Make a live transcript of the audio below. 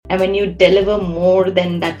And when you deliver more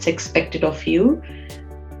than that's expected of you,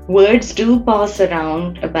 words do pass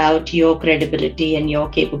around about your credibility and your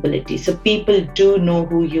capability. So people do know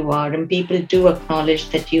who you are, and people do acknowledge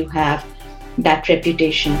that you have that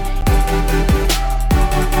reputation.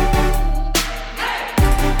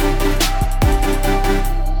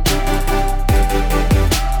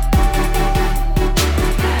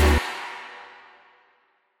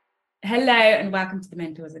 Hello and welcome to the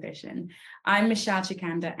Mentors Edition. I'm Michelle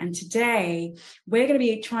Chikanda, and today we're going to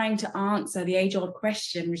be trying to answer the age-old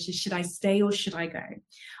question, which is, should I stay or should I go?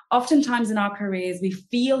 Oftentimes in our careers, we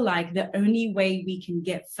feel like the only way we can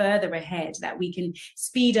get further ahead, that we can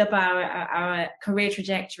speed up our career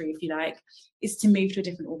trajectory, if you like, is to move to a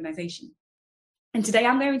different organization. And today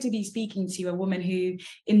I'm going to be speaking to a woman who,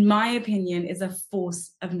 in my opinion, is a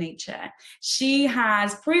force of nature. She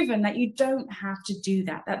has proven that you don't have to do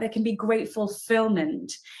that there can be great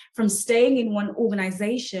fulfillment from staying in one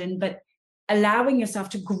organization, but allowing yourself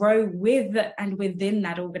to grow with and within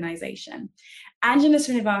that organization. Anjana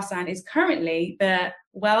Srinivasan is currently the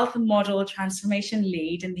Wealth Model Transformation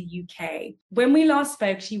Lead in the UK. When we last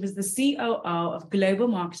spoke, she was the COO of Global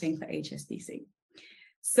Marketing for HSBC.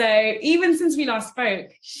 So even since we last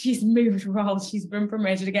spoke, she's moved roles, she's been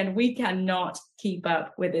promoted again. We cannot keep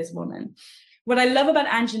up with this woman. What I love about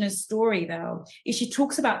Anjana's story, though, is she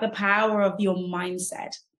talks about the power of your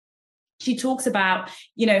mindset. She talks about,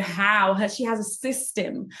 how she has a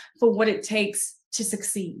system for what it takes to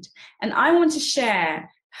succeed. And I want to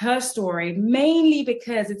share her story, mainly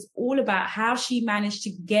because it's all about how she managed to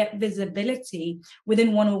get visibility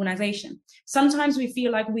within one organization. Sometimes we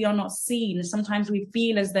feel like we are not seen. Sometimes we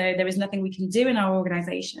feel as though there is nothing we can do in our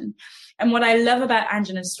organization. And what I love about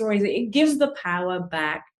Anjana's story is that it gives the power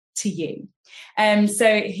back to you.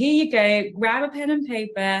 So here you go, grab a pen and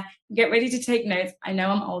paper, get ready to take notes. I know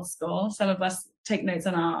I'm old school. Some of us take notes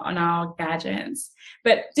on our gadgets,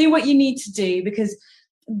 but do what you need to do, because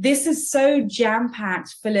this is so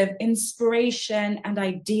jam-packed full of inspiration and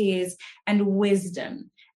ideas and wisdom.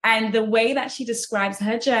 And the way that she describes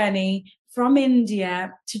her journey from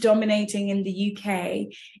India to dominating in the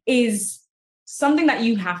UK is something that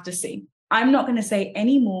you have to see. I'm not going to say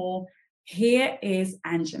any more. Here is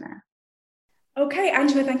Anjana. Okay,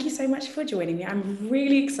 Anjana, thank you so much for joining me. I'm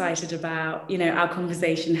really excited about, our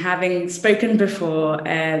conversation, having spoken before.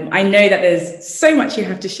 I know that there's so much you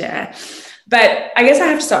have to share. But I guess I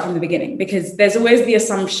have to start from the beginning, because there's always the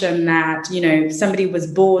assumption that, somebody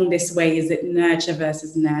was born this way. Is it nurture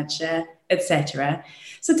versus nurture, etc.?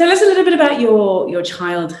 So tell us a little bit about your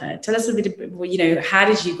childhood. Tell us a bit, how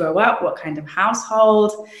did you grow up? What kind of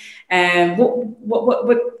household? And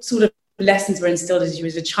what sort of lessons were instilled as you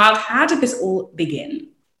as a child? How did this all begin?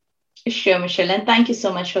 Sure, Michelle, and thank you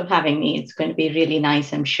so much for having me. It's going to be really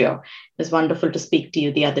nice, I'm sure. It was wonderful to speak to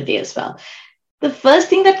you the other day as well. The first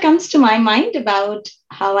thing that comes to my mind about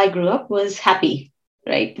how I grew up was happy,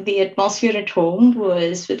 right? The atmosphere at home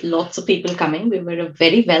was with lots of people coming. We were a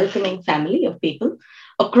very welcoming family of people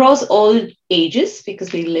across all ages,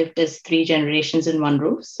 because we lived as 3 generations in one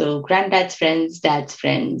roof. So granddad's friends, dad's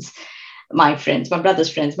friends, my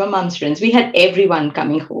brother's friends, my mom's friends. We had everyone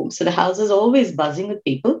coming home. So the house was always buzzing with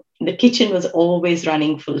people. The kitchen was always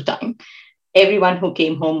running full time. Everyone who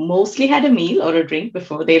came home mostly had a meal or a drink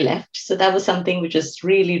before they left. So that was something which was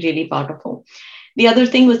really, really powerful. The other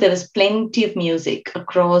thing was there was plenty of music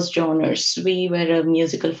across genres. We were a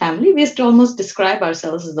musical family. We used to almost describe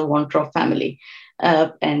ourselves as the Wantroff family.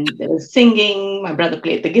 And there was singing. My brother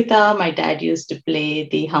played the guitar. My dad used to play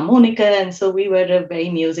the harmonica. And so we were a very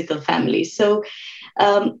musical family. So,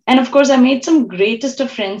 and of course, I made some greatest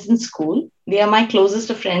of friends in school. They are my closest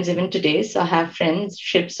of friends even today. So I have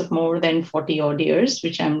friendships of more than 40 odd years,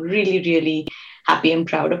 which I'm really, really happy and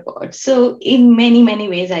proud about. So in many, many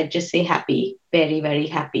ways, I'd just say happy, very, very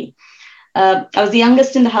happy. I was the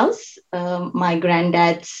youngest in the house. My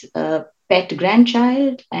granddad's pet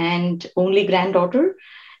grandchild and only granddaughter.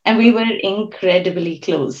 And we were incredibly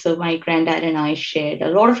close. So my granddad and I shared a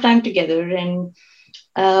lot of time together. And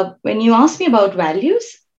when you ask me about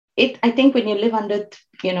values, I think when you live under,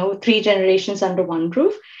 3 generations under one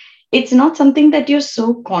roof, it's not something that you're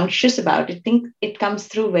so conscious about. I think it comes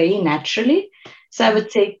through very naturally. So I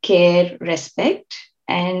would say care, respect,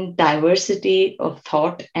 and diversity of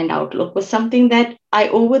thought and outlook was something that I,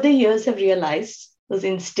 over the years, have realized was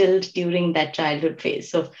instilled during that childhood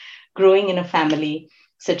phase of growing in a family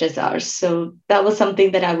such as ours. So that was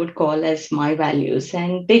something that I would call as my values,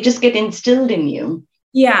 and they just get instilled in you.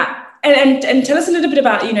 Yeah. And tell us a little bit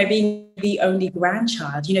about, being the only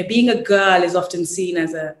grandchild. You know, being a girl is often seen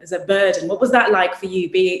as a burden. What was that like for you,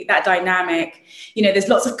 being that dynamic? You know, there's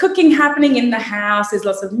lots of cooking happening in the house, there's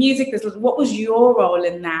lots of music, what was your role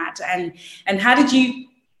in that? And how did you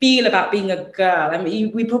feel about being a girl? I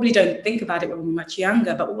mean, we probably don't think about it when we're much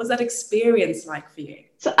younger, but what was that experience like for you?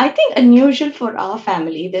 So I think unusual for our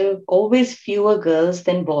family, there were always fewer girls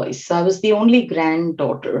than boys. So I was the only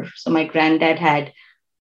granddaughter. So my granddad had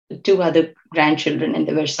two other grandchildren and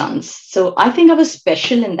they were sons. So I think I was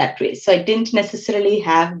special in that way. So I didn't necessarily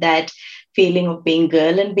have that feeling of being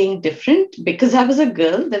girl and being different. Because I was a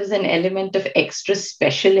girl, there was an element of extra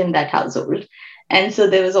special in that household. And so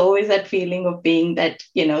there was always that feeling of being that,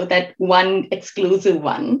 that one exclusive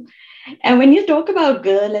one. And when you talk about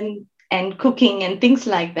girl and cooking and things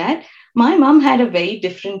like that, my mom had a very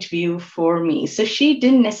different view for me. So she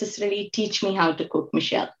didn't necessarily teach me how to cook,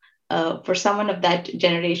 Michelle. For someone of that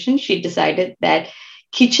generation, she decided that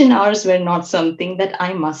kitchen hours were not something that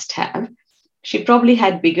I must have. She probably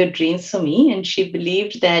had bigger dreams for me, and she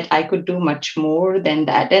believed that I could do much more than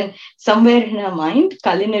that. And somewhere in her mind,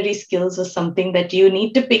 culinary skills are something that you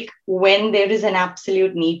need to pick when there is an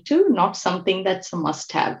absolute need to, not something that's a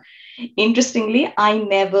must have. Interestingly, I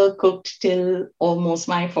never cooked till almost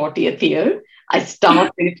my 40th year. I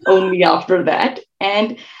started only after that.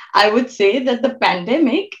 And I would say that the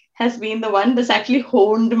pandemic has been the one that's actually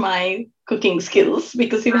honed my cooking skills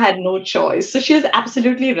because you had no choice. So she was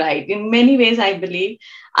absolutely right. In many ways, I believe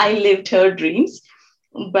I lived her dreams.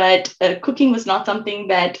 But cooking was not something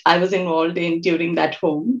that I was involved in during that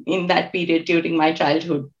home, in that period during my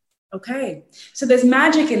childhood. Okay, so there's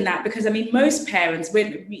magic in that because I mean, most parents,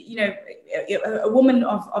 when a woman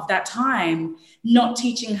of that time not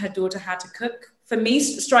teaching her daughter how to cook, for me,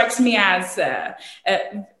 strikes me as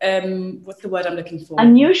what's the word I'm looking for?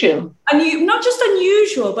 Unusual. Not just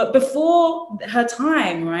unusual, but before her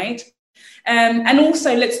time, right? And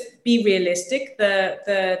also, let's be realistic,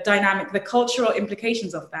 the dynamic, the cultural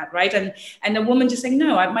implications of that, right? And a woman just saying,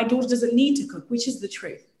 no, my daughter doesn't need to cook, which is the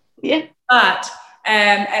truth. Yeah. But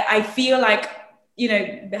I feel like,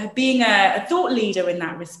 being a thought leader in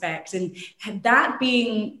that respect and that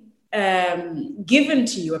being given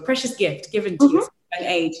to you, a precious gift given to you at an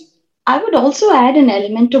age. I would also add an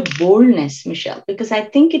element of boldness, Michelle, because I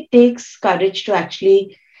think it takes courage to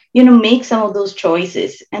actually, make some of those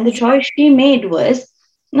choices. And the choice she made was,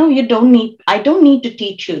 no, I don't need to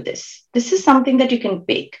teach you this. This is something that you can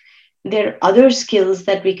pick. There are other skills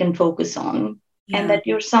that we can focus on. And that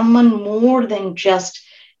you're someone more than just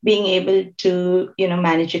being able to,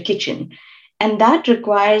 manage a kitchen. And that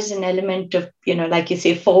requires an element of, like you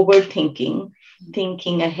say, forward thinking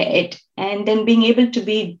ahead, and then being able to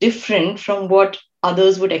be different from what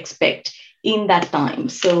others would expect in that time.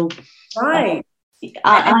 So right.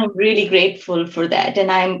 I'm really grateful for that.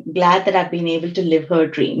 And I'm glad that I've been able to live her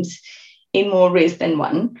dreams in more ways than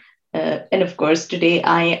one. And of course, today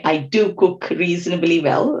I do cook reasonably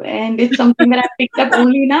well, and it's something that I picked up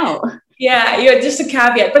only now. Yeah, just a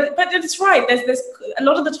caveat, but it's right. There's a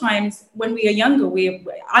lot of the times when we are younger,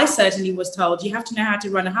 I certainly was told you have to know how to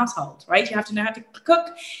run a household, right? You have to know how to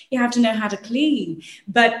cook, you have to know how to clean.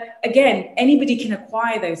 But again, anybody can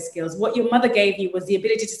acquire those skills. What your mother gave you was the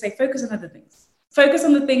ability to say, focus on other things. Focus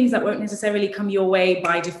on the things that won't necessarily come your way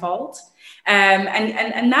by default,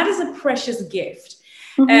 and that is a precious gift.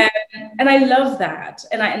 And I love that.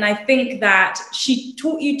 And I think that she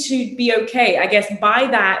taught you to be okay, I guess, by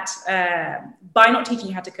that, by not teaching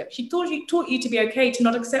you how to cook. She taught you to be okay, to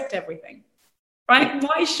not accept everything, right?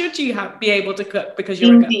 Why should you be able to cook because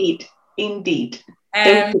you're a girl? Indeed.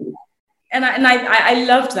 And I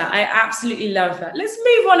loved that. I absolutely love that. Let's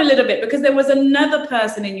move on a little bit because there was another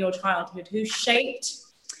person in your childhood who shaped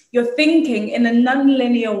your thinking in a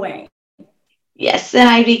non-linear way. Yes, and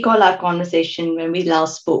I recall our conversation when we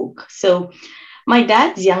last spoke. So my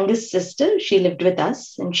dad's youngest sister, she lived with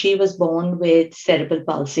us, and she was born with cerebral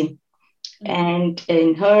palsy. And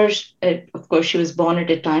in hers, of course, she was born at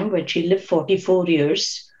a time when she lived 44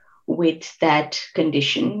 years with that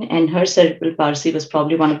condition. And her cerebral palsy was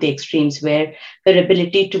probably one of the extremes where her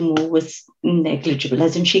ability to move was negligible,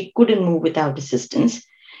 as in she couldn't move without assistance.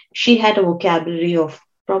 She had a vocabulary of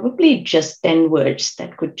probably just 10 words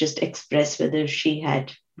that could just express whether she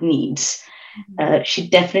had needs. She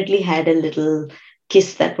definitely had a little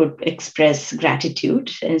kiss that would express gratitude.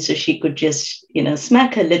 And so she could just,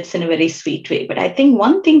 smack her lips in a very sweet way. But I think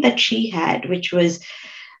one thing that she had, which was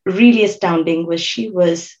really astounding, was she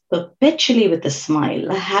was perpetually with a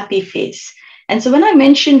smile, a happy face. And so when I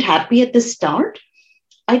mentioned happy at the start,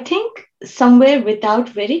 I think somewhere without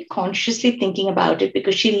very consciously thinking about it,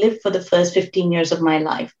 because she lived for the first 15 years of my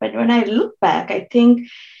life. But when I look back, I think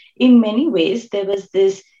in many ways, there was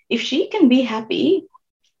this, if she can be happy,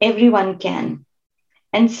 everyone can.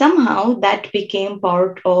 And somehow that became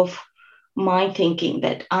part of my thinking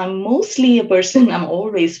that I'm mostly a person, I'm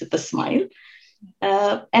always with a smile.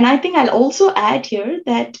 And I think I'll also add here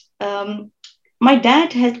that my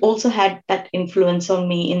dad has also had that influence on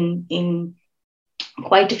me in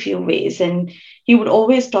quite a few ways. And he would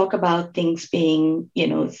always talk about things being,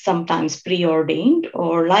 sometimes preordained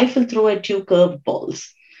or life will throw at you curved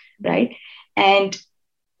balls, right? And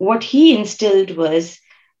what he instilled was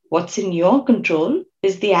what's in your control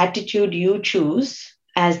is the attitude you choose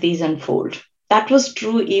as these unfold. That was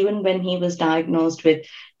true even when he was diagnosed with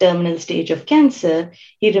terminal stage of cancer.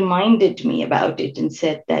 He reminded me about it and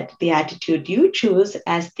said that the attitude you choose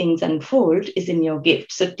as things unfold is in your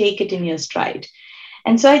gift. So take it in your stride.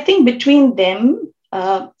 And so I think between them,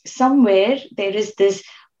 somewhere there is this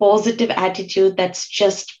positive attitude that's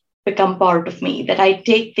just become part of me, that I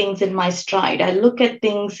take things in my stride. I look at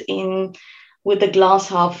things in with a glass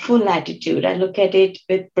half full attitude. I look at it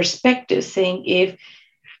with perspective, saying if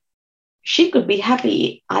she could be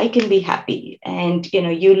happy, I can be happy. And,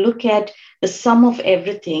 you look at the sum of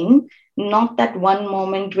everything, not that one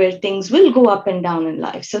moment where things will go up and down in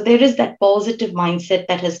life. So there is that positive mindset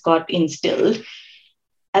that has got instilled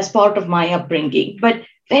as part of my upbringing, but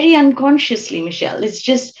very unconsciously, Michelle. It's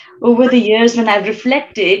just over the years when I've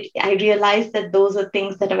reflected, I realized that those are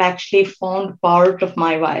things that have actually formed part of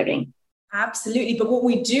my wiring. Absolutely. But what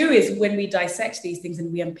we do is when we dissect these things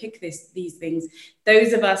and we unpick these things,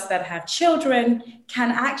 those of us that have children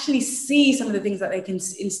can actually see some of the things that they can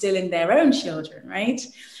instill in their own children, right?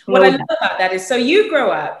 What I love about that is, so you grow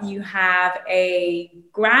up, you have a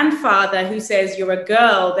grandfather who says you're a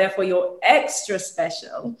girl, therefore you're extra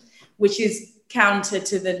special, which is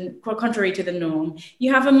contrary to the norm.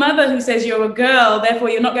 You have a mother who says you're a girl, therefore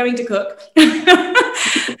you're not going to cook.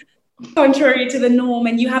 Contrary to the norm.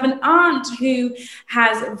 And you have an aunt who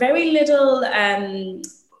has very little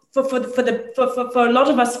for a lot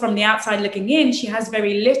of us from the outside looking in, she has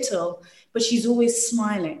very little, but she's always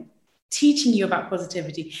smiling, teaching you about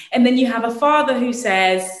positivity. And then you have a father who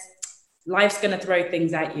says life's going to throw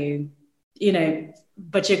things at you,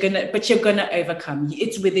 but you're going to overcome.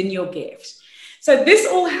 It's within your gift. So this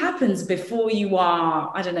all happens before you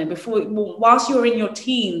are, whilst you're in your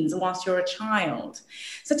teens, whilst you're a child.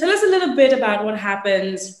 So tell us a little bit about what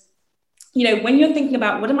happens, when you're thinking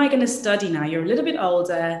about what am I going to study now? You're a little bit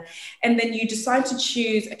older, and then you decide to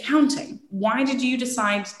choose accounting. Why did you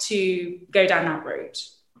decide to go down that route?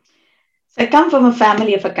 So I come from a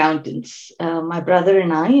family of accountants. My brother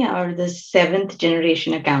and I are the 7th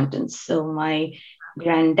generation accountants. So my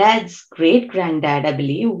granddad's great granddad, I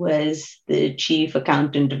believe, was the chief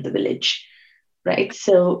accountant of the village, right?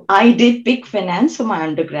 So I did pick finance for my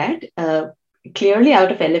undergrad, clearly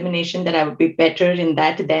out of elimination that I would be better in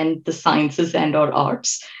that than the sciences and or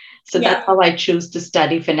arts. So that's how I chose to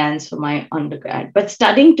study finance for my undergrad. But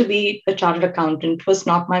studying to be a chartered accountant was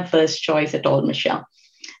not my first choice at all, Michelle.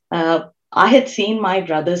 I had seen my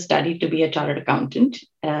brother study to be a chartered accountant,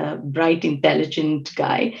 bright, intelligent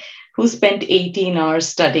guy who spent 18 hours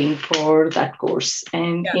studying for that course.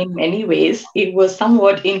 And in many ways, it was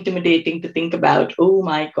somewhat intimidating to think about, oh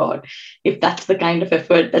my God, if that's the kind of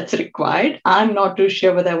effort that's required, I'm not too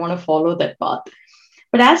sure whether I want to follow that path.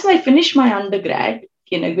 But as I finished my undergrad,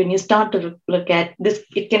 when you start to look at this,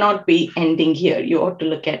 it cannot be ending here. You ought to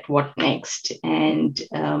look at what next. And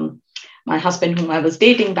my husband, whom I was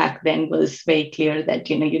dating back then, was very clear that,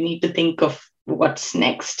 you need to think of what's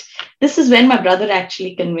next. This is when my brother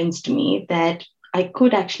actually convinced me that I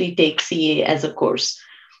could actually take CA as a course.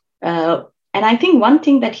 And I think one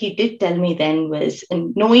thing that he did tell me then was,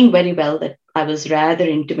 and knowing very well that I was rather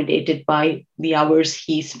intimidated by the hours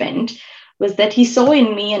he spent, was that he saw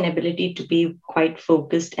in me an ability to be quite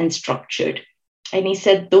focused and structured. And he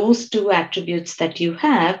said, those two attributes that you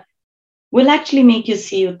have will actually make you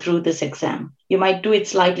see you through this exam. You might do it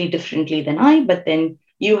slightly differently than I, but then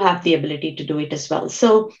you have the ability to do it as well.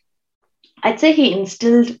 So I'd say he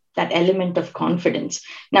instilled that element of confidence.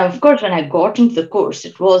 Now, of course, when I got into the course,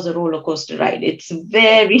 it was a roller coaster ride. It's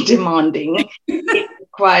very demanding. It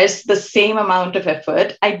requires the same amount of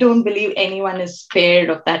effort. I don't believe anyone is spared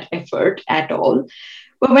of that effort at all.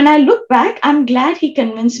 But when I look back, I'm glad he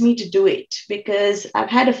convinced me to do it because I've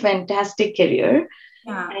had a fantastic career.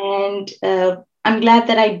 And I'm glad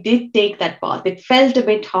that I did take that path. It felt a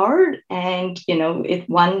bit hard and, it's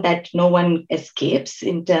one that no one escapes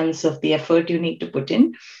in terms of the effort you need to put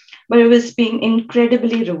in. But it was being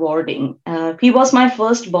incredibly rewarding. He was my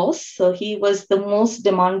first boss, so he was the most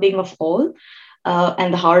demanding of all.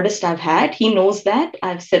 and the hardest I've had. He knows that.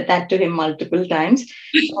 I've said that to him multiple times.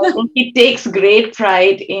 I think he takes great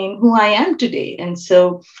pride in who I am today. And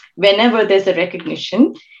so whenever there's a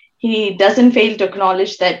recognition, he doesn't fail to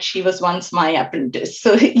acknowledge that she was once my apprentice.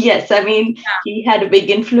 So yes, I mean, he had a big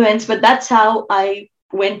influence, but that's how I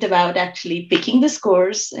went about actually picking this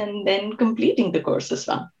course and then completing the course as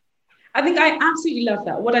well. I think I absolutely love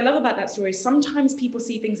that. What I love about that story is sometimes people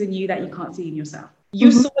see things in you that you can't see in yourself.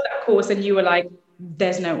 You saw that course and you were like,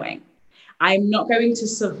 there's no way. I'm not going to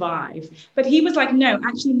survive. But he was like, no,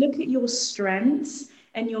 actually look at your strengths,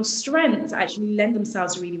 and your strengths actually lend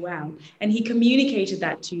themselves really well. And he communicated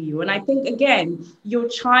that to you. And I think, again, your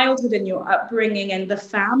childhood and your upbringing and the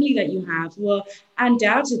family that you have were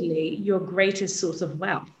undoubtedly your greatest source of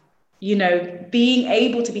wealth. You know, being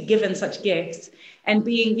able to be given such gifts and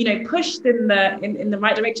being, you know, pushed in the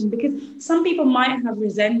right direction, because some people might have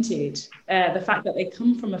resented the fact that they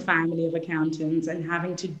come from a family of accountants and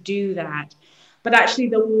having to do that. But actually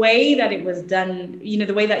the way that it was done, you know,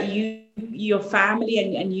 the way that your family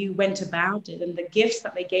and you went about it, and the gifts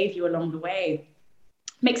that they gave you along the way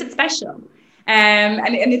makes it special.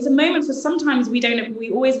 And it's a moment for, sometimes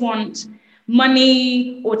we always want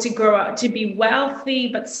money or to grow up to be wealthy,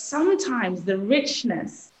 but sometimes the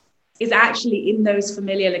richness is actually in those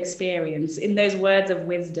familial experience, in those words of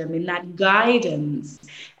wisdom, in that guidance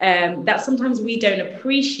that sometimes we don't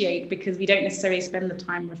appreciate because we don't necessarily spend the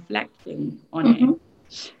time reflecting on it.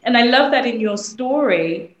 And I love that in your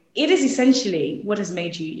story, it is essentially what has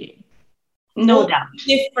made you you. No doubt.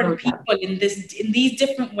 Different people in these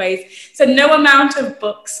different ways. So no amount of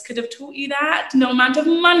books could have taught you that. No amount of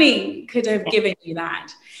money could have given you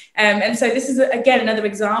that. And so this is, again, another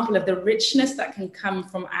example of the richness that can come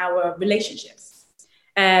from our relationships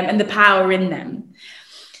and the power in them.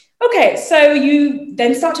 Okay, so you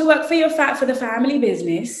then start to work for the family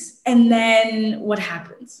business, and then what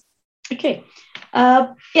happens? Okay.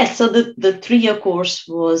 Yes, so the 3-year course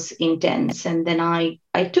was intense, and then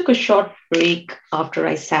I took a short break after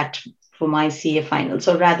I sat for my CA final.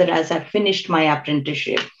 So rather, as I finished my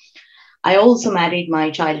apprenticeship, I also married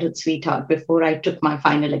my childhood sweetheart before I took my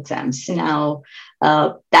final exams. Now,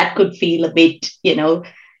 that could feel a bit, you know,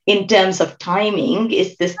 in terms of timing,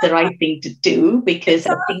 is this the right thing to do? Because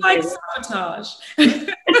I think like sabotage.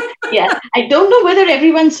 Yeah, I don't know whether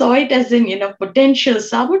everyone saw it as in, you know, potential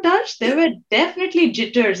sabotage. There were definitely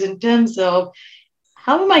jitters in terms of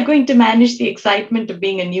how am I going to manage the excitement of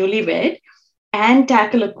being a newlywed and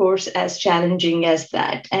tackle a course as challenging as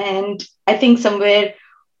that. And I think somewhere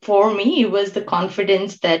for me, it was the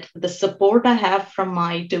confidence that the support I have from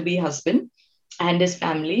my to-be husband and his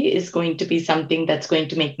family is going to be something that's going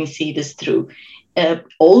to make me see this through.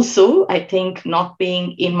 Also, I think not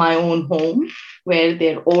being in my own home where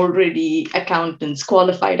there are already accountants,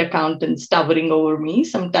 qualified accountants towering over me,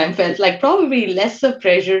 sometimes felt like probably lesser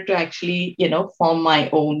pressure to actually, you know, form my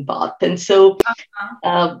own path. And so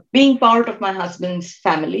being part of my husband's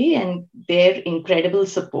family and their incredible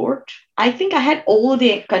support, I think I had all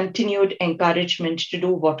the continued encouragement to do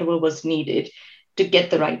whatever was needed to get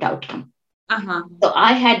the right outcome. So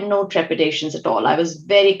I had no trepidations at all. I was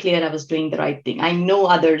very clear I was doing the right thing. I know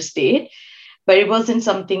others did, but it wasn't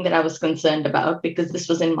something that I was concerned about because this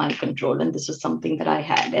was in my control and this was something that I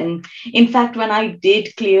had. And in fact, when I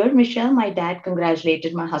did clear, Michelle, my dad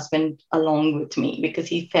congratulated my husband along with me because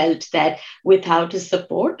he felt that without his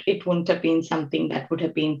support, it wouldn't have been something that would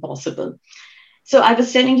have been possible. So I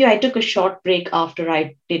was telling you, I took a short break after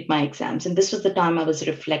I did my exams. And this was the time I was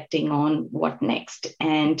reflecting on what next.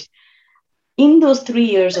 And in those 3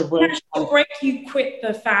 years of work, you quit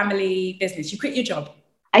the family business, you quit your job.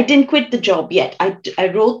 I didn't quit the job yet.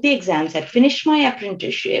 I wrote the exams, I finished my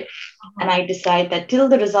apprenticeship, and I decided that till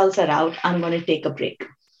the results are out, I'm going to take a break.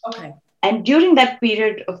 Okay. And during that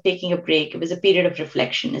period of taking a break, it was a period of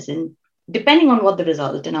reflection, as in, depending on what the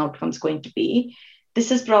result and outcome is going to be,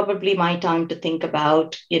 this is probably my time to think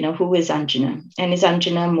about, you know, who is Anjana? And is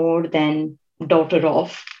Anjana more than daughter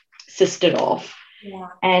of, sister of? Yeah.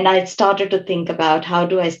 And I started to think about how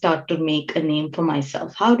do I start to make a name for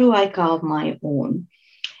myself? How do I carve my own?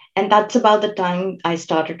 And that's about the time I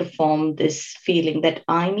started to form this feeling that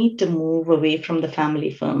I need to move away from the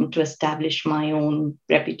family firm to establish my own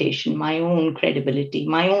reputation, my own credibility,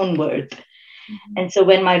 my own worth. And so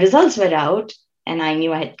when my results were out and I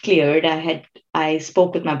knew I had cleared, I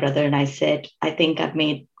spoke with my brother and I said, I think I've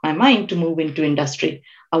made my mind to move into industry.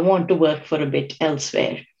 I want to work for a bit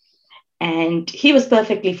elsewhere. And he was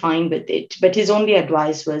perfectly fine with it. But his only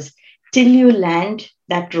advice was, till you land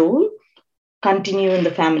that role, continue in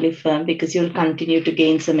the family firm because you'll continue to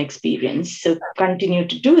gain some experience. So continue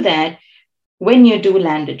to do that. when you do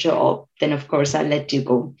land a job, then of course I'll let you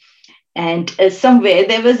go. And somewhere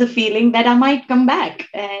there was a feeling that I might come back.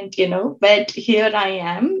 And, but here I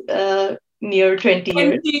am, near 20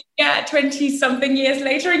 years. 20 something years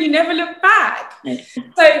later, and you never look back.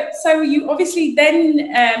 So you obviously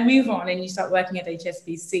then move on and you start working at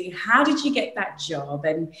HSBC. How did you get that job?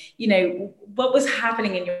 And, what was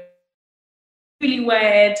happening in your really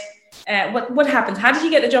weird? What happened? How did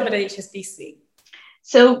you get the job at HSBC?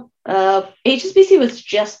 So HSBC was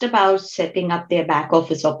just about setting up their back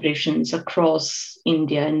office operations across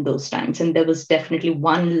India in those times. And there was definitely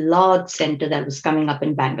one large center that was coming up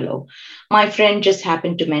in Bangalore. My friend just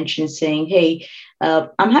happened to mention saying, hey,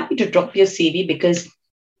 I'm happy to drop your CV because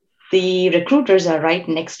the recruiters are right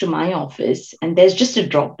next to my office and there's just a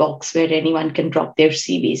drop box where anyone can drop their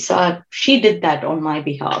CV. So she did that on my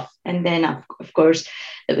behalf. And then, of course,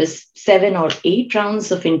 there was 7 or 8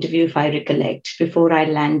 rounds of interview, if I recollect, before I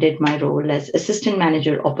landed my role as assistant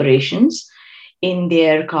manager operations in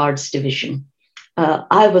their cards division.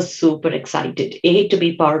 I was super excited, to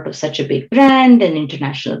be part of such a big brand, an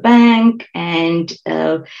international bank. And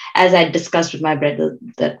as I discussed with my brother,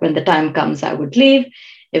 that when the time comes, I would leave.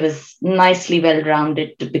 It was nicely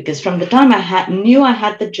well-rounded because from the time I knew I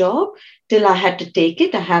had the job till I had to take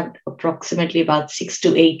it, I had approximately about 6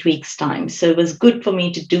 to 8 weeks time. So it was good for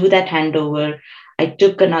me to do that handover. I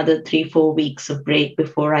took another 3-4 weeks of break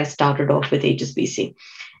before I started off with HSBC.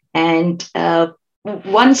 And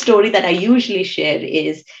one story that I usually share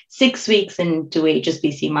is 6 weeks into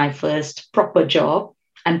HSBC, my first proper job,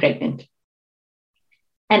 I'm pregnant.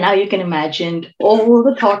 And now you can imagine all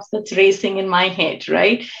the thoughts that's racing in my head,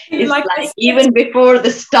 right? It's like even before the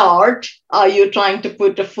start, are you trying to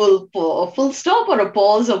put a full stop or a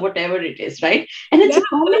pause or whatever it is, right? And it's a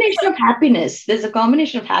combination of happiness. There's a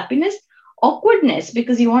combination of happiness, awkwardness,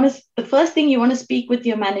 because the first thing you want to speak with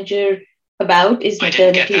your manager about is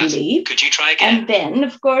maternity leave. Could you try again? And then,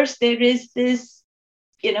 of course, there is this,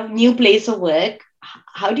 new place of work.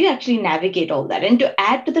 How do you actually navigate all that? And to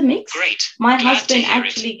add to the mix, my husband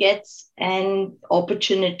actually gets an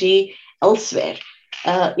opportunity elsewhere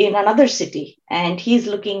in another city, and he's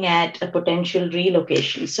looking at a potential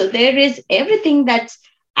relocation. So there is everything that's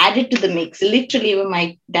added to the mix. Literally, when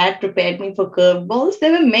my dad prepared me for curveballs,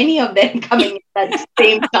 there were many of them coming at the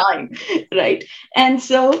same time, right? And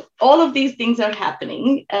so all of these things are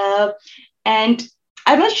happening. And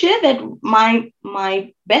I must share that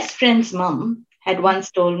my best friend's mom had once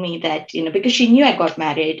told me that, because she knew I got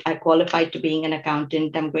married, I qualified to being an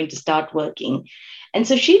accountant, I'm going to start working. And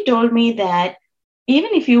so she told me that even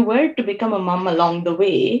if you were to become a mom along the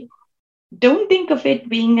way, don't think of it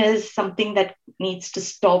being as something that needs to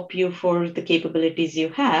stop you for the capabilities you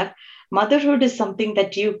have. Motherhood is something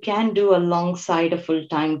that you can do alongside a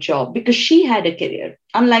full-time job, because she had a career.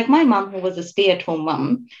 Unlike my mom, who was a stay-at-home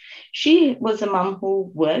mom, she was a mom who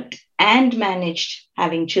worked and managed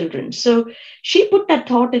having children. So she put that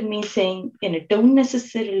thought in me saying, don't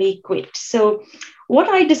necessarily quit. So what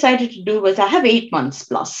I decided to do was I have 8 months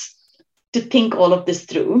plus to think all of this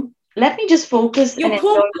through. Let me just focus and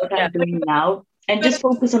enjoy what I'm doing now and just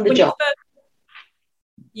focus on the job.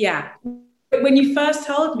 When you first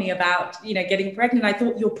told me about, getting pregnant, I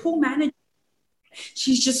thought, your poor manager,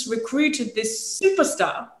 she's just recruited this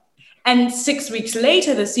superstar. And 6 weeks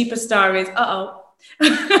later, the superstar is, by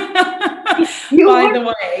the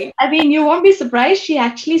way. I mean, you won't be surprised. She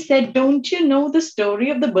actually said, don't you know the story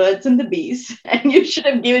of the birds and the bees? And you should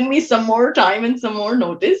have given me some more time and some more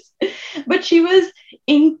notice. But she was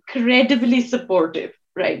incredibly supportive,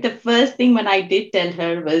 right? The first thing when I did tell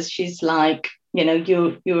her was, she's like,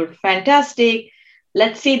 you're fantastic.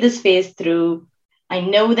 Let's see this phase through. I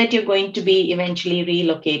know that you're going to be eventually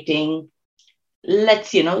relocating.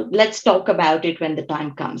 Let's talk about it when the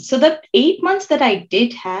time comes. So the 8 months that I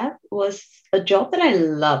did have was a job that I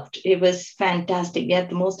loved. It was fantastic. We had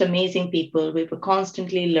the most amazing people. We were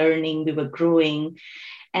constantly learning. We were growing.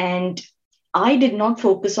 And I did not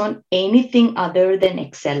focus on anything other than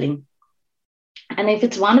excelling. And if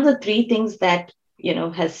it's one of the 3 things that,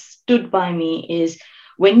 has stood by me is,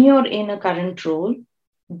 when you're in a current role,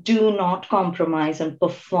 do not compromise on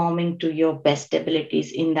performing to your best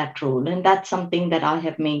abilities in that role. And that's something that I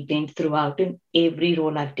have maintained throughout in every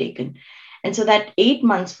role I've taken. And so that 8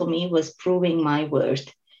 months for me was proving my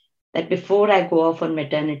worth, that before I go off on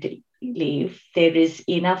maternity leave, there is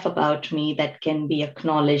enough about me that can be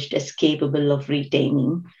acknowledged as capable of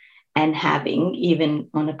retaining and having, even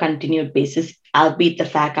on a continued basis, albeit the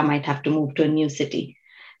fact I might have to move to a new city.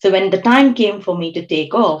 So when the time came for me to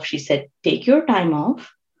take off, she said, take your time off.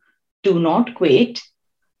 Do not quit.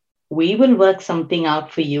 we will work something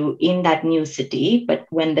out for you in that new city, but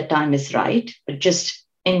when the time is right, but just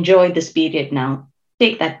enjoy this period now,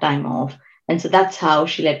 take that time off. And so that's how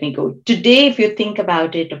she let me go. Today, if you think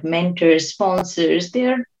about it, of mentors, sponsors,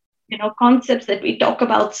 they're concepts that we talk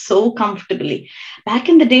about so comfortably. Back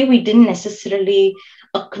in the day, we didn't necessarily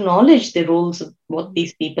acknowledge the roles of what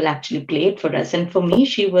these people actually played for us. And for me,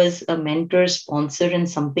 she was a mentor, sponsor, and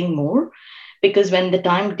something more. Because when the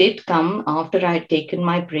time did come after I had taken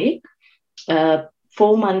my break,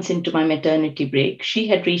 4 months into my maternity break, she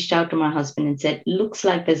had reached out to my husband and said, looks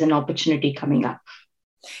like there's an opportunity coming up.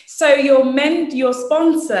 So your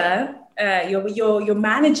sponsor, your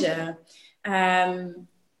manager,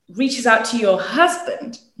 reaches out to your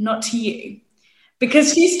husband, not to you,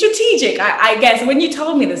 because she's strategic. I guess when you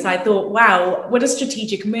told me this, I thought, wow, what a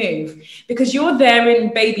strategic move, because you're there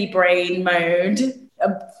in baby brain mode,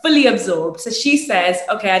 fully absorbed. So she says,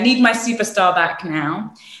 okay, I need my superstar back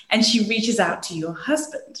now. And she reaches out to your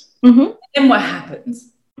husband. Mm-hmm. And what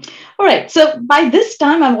happens? All right. So by this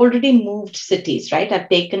time, I've already moved cities, right? I've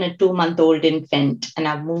taken a 2-month-old infant and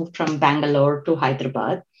I've moved from Bangalore to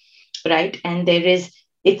Hyderabad, right? And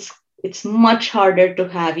it's much harder to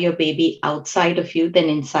have your baby outside of you than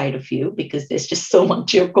inside of you, because there's just so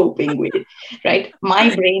much you're coping with, right?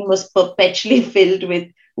 My brain was perpetually filled with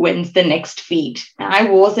when's the next feed. I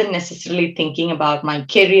wasn't necessarily thinking about my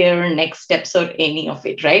career, next steps, or any of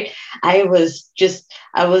it, right? I was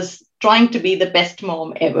trying to be the best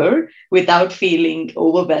mom ever without feeling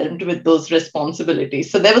overwhelmed with those responsibilities.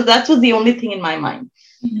 So that was the only thing in my mind.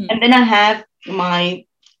 Mm-hmm. And then I have my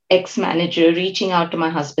ex-manager reaching out to my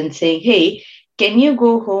husband saying, hey, can you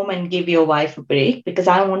go home and give your wife a break? Because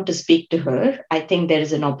I want to speak to her. I think there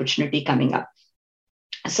is an opportunity coming up.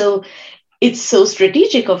 So it's so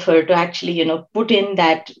strategic of her to actually, put in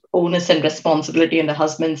that onus and responsibility on the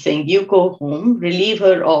husband, saying, you go home, relieve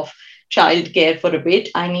her of childcare for a bit.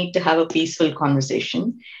 I need to have a peaceful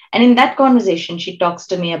conversation. And in that conversation, she talks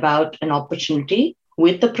to me about an opportunity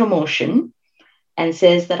with the promotion and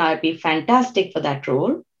says that I'd be fantastic for that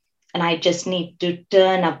role. And I just need to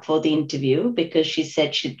turn up for the interview, because she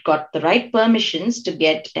said she'd got the right permissions to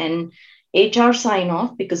get an HR sign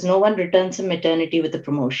off, because no one returns from maternity with a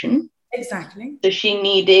promotion. Exactly. So she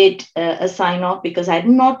needed a sign off, because I had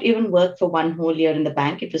not even worked for one whole year in the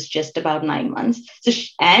bank. It was just about 9 months. So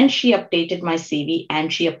she updated my CV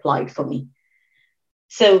and she applied for me.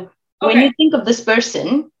 So when you think of this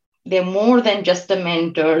person, they're more than just a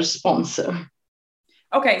mentor, sponsor.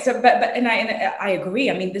 Okay, so but I agree.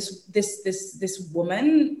 I mean, this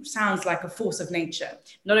woman sounds like a force of nature.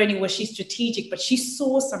 Not only was she strategic, but she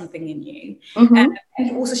saw something in you, mm-hmm.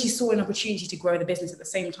 and also she saw an opportunity to grow the business at the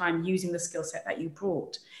same time using the skill set that you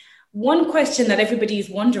brought. One question that everybody is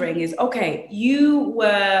wondering is, okay, you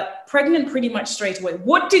were pregnant pretty much straight away.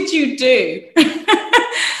 What did you do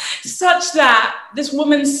such that this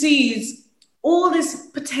woman sees all this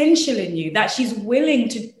potential in you, that she's willing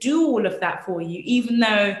to do all of that for you, even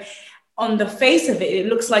though on the face of it, it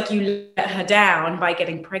looks like you let her down by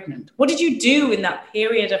getting pregnant? What did you do in that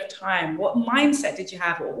period of time? What mindset did you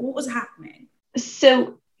have? What was happening?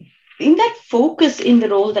 So in that focus in the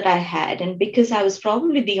role that I had, and because I was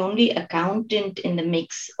probably the only accountant in the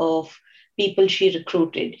mix of people she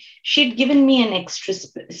recruited, she'd given me an extra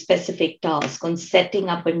specific task on setting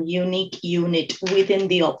up a unique unit within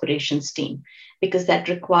the operations team, because that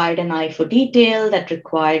required an eye for detail, that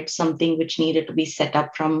required something which needed to be set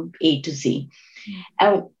up from A to Z.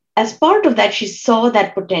 Mm-hmm. As part of that, she saw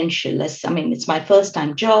that potential. It's my first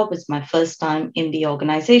time job, it's my first time in the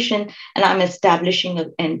organization, and I'm establishing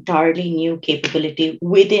an entirely new capability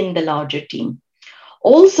within the larger team.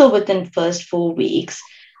 Also, within the first 4 weeks,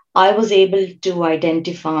 I was able to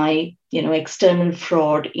identify, external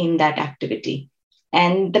fraud in that activity.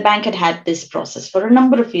 And the bank had this process for a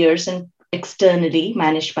number of years and externally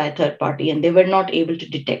managed by a third party, and they were not able to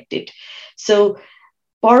detect it. So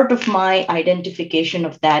part of my identification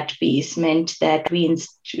of that piece meant that we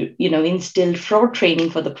instilled fraud training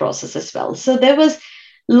for the process as well. So there was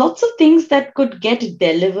lots of things that could get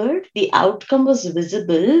delivered. The outcome was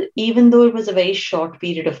visible, even though it was a very short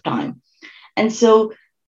period of time. And so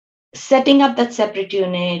setting up that separate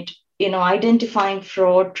unit, identifying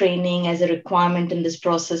fraud training as a requirement in this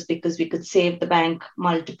process, because we could save the bank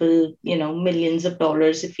multiple, millions of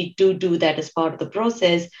dollars if we do that as part of the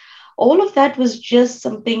process. All of that was just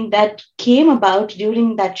something that came about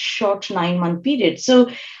during that short 9-month period. So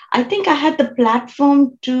I think I had the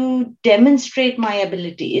platform to demonstrate my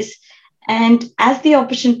abilities. And as the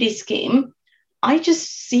opportunities came, I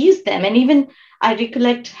just seized them. And even I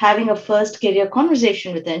recollect having a first career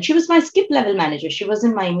conversation with her. And she was my skip level manager. She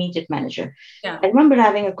wasn't my immediate manager. Yeah. I remember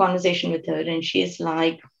having a conversation with her, and she's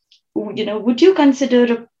like, would you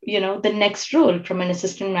consider, the next role from an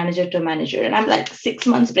assistant manager to a manager? And I'm like 6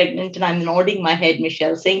 months pregnant, and I'm nodding my head,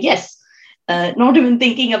 Michelle, saying yes. Not even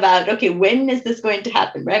thinking about, okay, when is this going to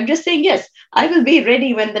happen? But I'm just saying, yes, I will be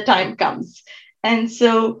ready when the time comes. And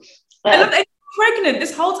so I love that you're pregnant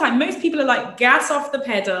this whole time. Most people are like, gas off the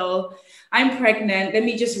pedal. I'm pregnant. Let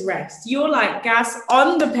me just rest. You're like, gas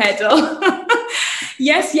on the pedal.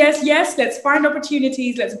 Yes, yes, yes. Let's find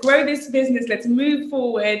opportunities. Let's grow this business. Let's move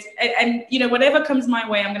forward. And whatever comes my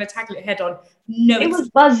way, I'm going to tackle it head on. No, it was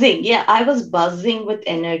buzzing. Yeah, I was buzzing with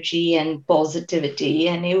energy and positivity.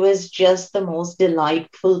 And it was just the most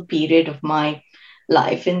delightful period of my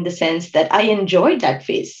life, in the sense that I enjoyed that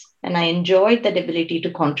phase, and I enjoyed that ability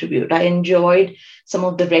to contribute. I enjoyed some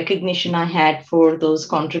of the recognition I had for those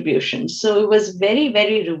contributions. So it was very,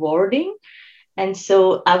 very rewarding. And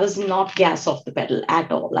so I was not gas off the pedal at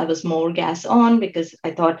all. I was more gas on, because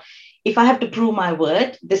I thought, if I have to prove my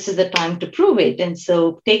word, this is the time to prove it. And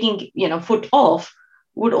so taking, foot off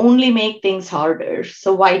would only make things harder.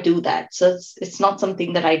 So why do that? So it's not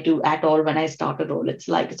something that I do at all when I start a role. It's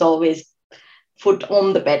like, it's always foot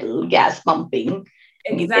on the pedal, gas pumping.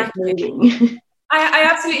 Exactly. I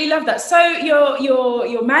absolutely love that. So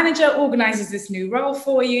your manager organizes this new role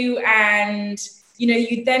for you, and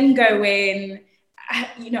you then go in.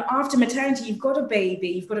 After maternity, you've got a baby,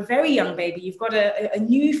 you've got a very young baby, you've got a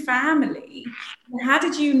new family. How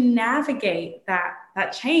did you navigate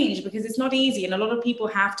that change? Because it's not easy, and a lot of people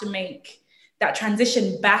have to make that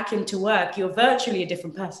transition back into work. You're virtually a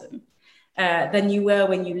different person than you were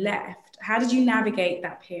when you left. How did you navigate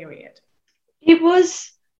that period? It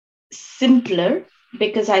was simpler,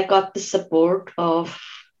 because I got the support of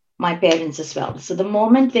my parents as well. So the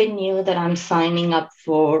moment they knew that I'm signing up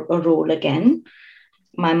for a role again,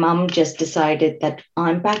 my mom just decided that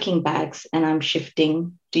I'm packing bags and I'm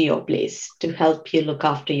shifting to your place to help you look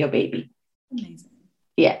after your baby. Amazing.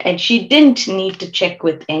 Yeah. And she didn't need to check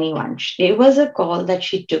with anyone. It was a call that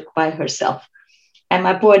she took by herself. And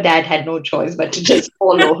my poor dad had no choice but to just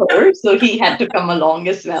follow her. So he had to come along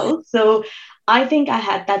as well. So I think I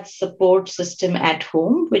had that support system at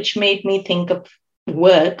home, which made me think of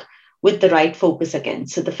work with the right focus again.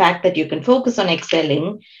 So the fact that you can focus on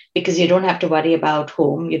excelling, because you don't have to worry about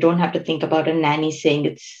home. You don't have to think about a nanny saying,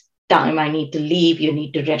 it's time, I need to leave, you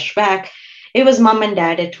need to rush back. It was mom and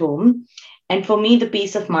dad at home. And for me, the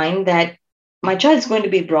peace of mind that my child's going to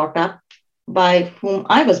be brought up by whom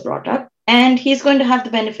I was brought up, and he's going to have the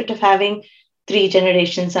benefit of having 3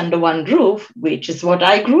 generations under one roof, which is what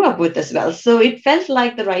I grew up with as well. So it felt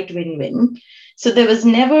like the right win-win. So there was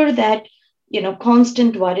never that,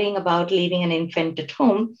 constant worrying about leaving an infant at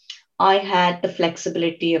home. I had the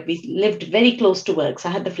flexibility we lived very close to work. So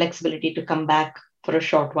I had the flexibility to come back for a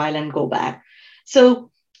short while and go back.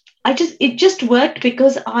 So it just worked,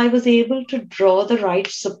 because I was able to draw the right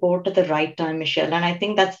support at the right time, Michelle. And I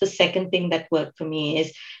think that's the second thing that worked for me,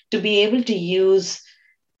 is to be able to use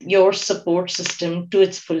your support system to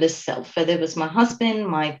its fullest self, whether it was my husband,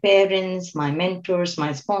 my parents, my mentors,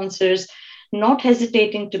 my sponsors, not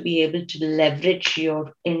hesitating to be able to leverage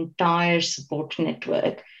your entire support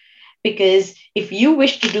network. Because if you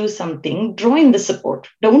wish to do something, draw in the support.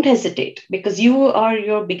 Don't hesitate, because you are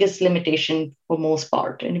your biggest limitation for most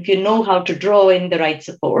part. And if you know how to draw in the right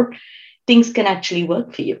support, things can actually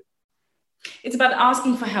work for you. It's about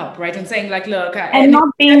asking for help, right? And saying like, look, and not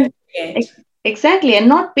being exactly, and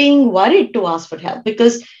not being worried to ask for help,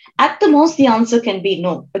 because at the most the answer can be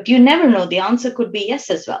no, but you never know, the answer could be yes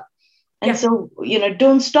as well. And so,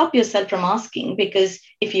 don't stop yourself from asking, because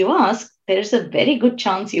if you ask, there's a very good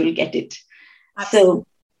chance you'll get it. Absolutely. So,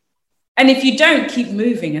 and if you don't, keep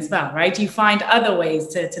moving as well, right? You find other ways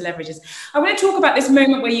to leverage this. I want to talk about this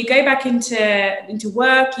moment where you go back into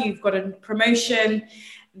work, you've got a promotion.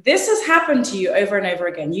 This has happened to you over and over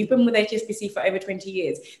again. You've been with HSBC for over 20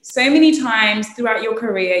 years. So many times throughout your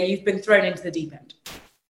career, you've been thrown into the deep end.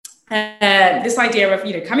 This idea of,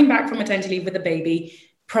 coming back from maternity leave with a baby,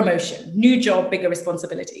 promotion, new job, bigger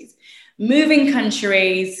responsibilities, moving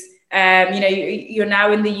countries. You're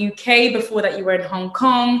now in the UK. Before that, you were in Hong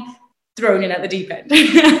Kong, thrown in at the deep end.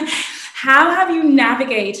 How have you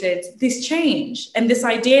navigated this change and this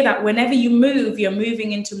idea that whenever you move, you're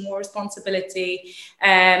moving into more responsibility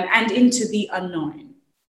and into the unknown?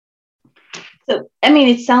 So,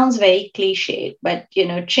 it sounds very cliched, but,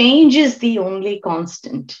 change is the only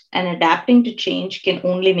constant, and adapting to change can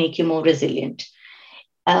only make you more resilient.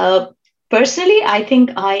 Personally, I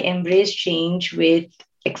think I embrace change with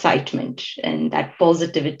excitement and that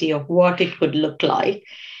positivity of what it could look like.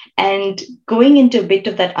 And going into a bit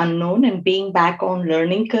of that unknown and being back on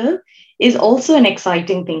learning curve is also an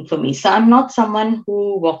exciting thing for me. So I'm not someone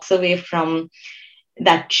who walks away from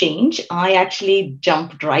that change. I actually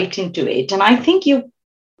jumped right into it. And I think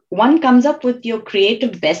one comes up with your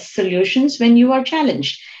creative best solutions when you are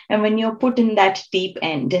challenged and when you're put in that deep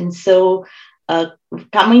end. And so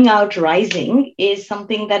coming out rising is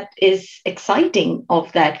something that is exciting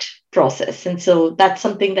of that process. And so that's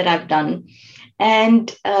something that I've done.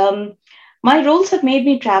 And my roles have made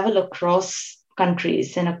me travel across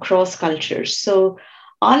countries and across cultures. So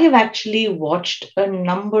I have actually watched a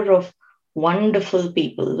number of wonderful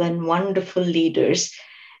people and wonderful leaders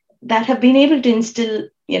that have been able to instill,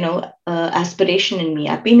 aspiration in me.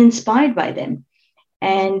 I've been inspired by them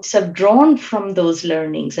and so I've drawn from those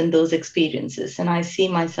learnings and those experiences. And I see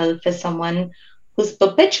myself as someone who's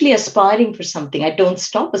perpetually aspiring for something. I don't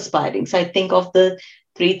stop aspiring. So I think of the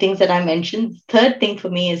three things that I mentioned. Third thing for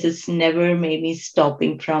me is it's never made me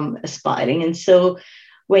stopping from aspiring. And so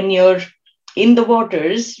when you're in the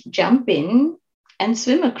waters, jump in and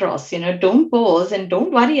swim across, don't pause and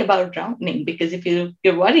don't worry about drowning, because if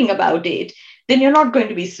you're worrying about it, then you're not going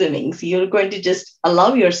to be swimming. So you're going to just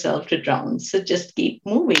allow yourself to drown. So just keep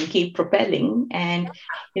moving, keep propelling. And,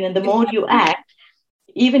 the more you act,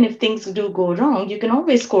 even if things do go wrong, you can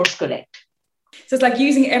always course correct. So it's like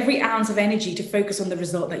using every ounce of energy to focus on the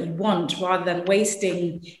result that you want, rather than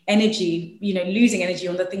wasting energy, losing energy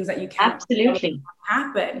on the things that you can't absolutely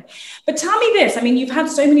happen. But tell me this, you've had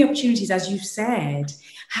so many opportunities, as you've said.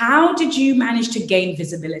 How did you manage to gain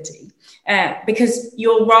visibility? Because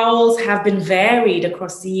your roles have been varied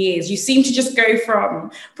across the years. You seem to just go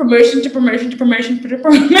from promotion to promotion to promotion to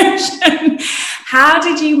promotion. How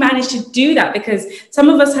did you manage to do that? Because some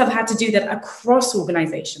of us have had to do that across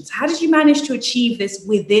organizations. How did you manage to achieve this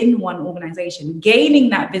within one organization, gaining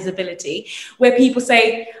that visibility where people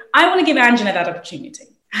say, I want to give Angela that opportunity?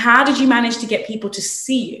 How did you manage to get people to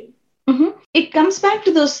see you? Mm-hmm. It comes back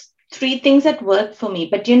to those three things that work for me.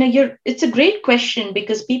 But it's a great question,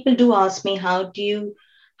 because people do ask me, how do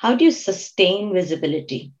you sustain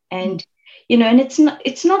visibility? And and it's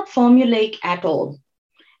not formulaic at all,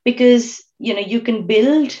 because you can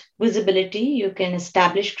build visibility, you can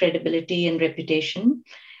establish credibility and reputation,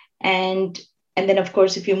 and then of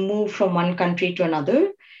course if you move from one country to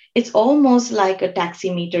another, it's almost like a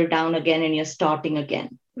taximeter down again and you're starting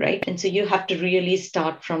again, right? And so you have to really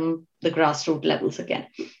start from the grassroots levels again.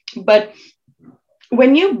 But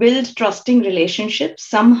when you build trusting relationships,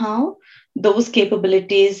 somehow those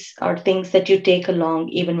capabilities are things that you take along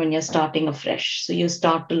even when you're starting afresh. So you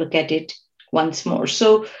start to look at it once more.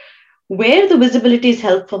 So where the visibility is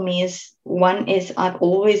helpful for me is, one is I've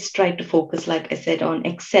always tried to focus, like I said, on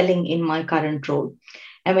excelling in my current role.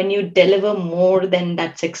 And when you deliver more than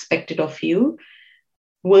that's expected of you,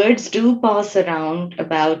 words do pass around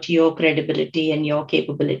about your credibility and your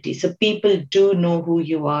capability. So people do know who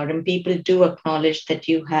you are, and people do acknowledge that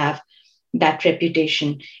you have that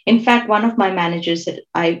reputation. In fact, one of my managers said,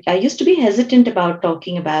 I used to be hesitant about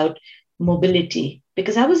talking about mobility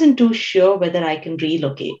because I wasn't too sure whether I can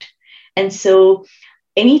relocate. And so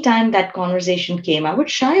anytime that conversation came, I would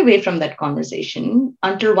shy away from that conversation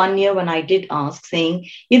until one year when I did ask, saying,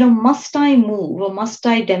 must I move or must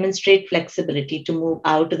I demonstrate flexibility to move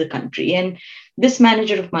out of the country? And this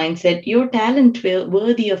manager of mine said, your talent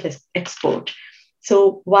worthy of export.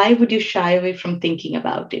 So why would you shy away from thinking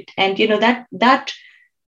about it? And, that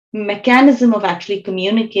mechanism of actually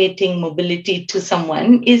communicating mobility to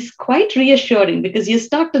someone is quite reassuring, because you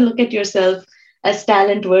start to look at yourself as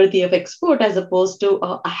talent worthy of export, as opposed to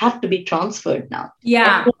I have to be transferred now.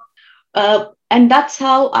 Yeah. And that's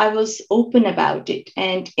how I was open about it.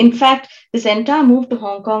 And in fact, this entire move to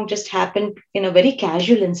Hong Kong just happened in a very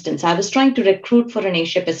casual instance. I was trying to recruit for an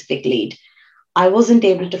Asia Pacific lead. I wasn't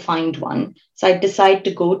able to find one. So I decided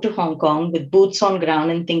to go to Hong Kong with boots on ground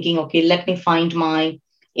and thinking, okay, let me find my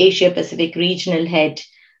Asia Pacific regional head,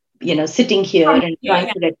 sitting here and trying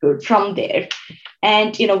to recruit from there.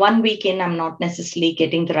 And, one week in, I'm not necessarily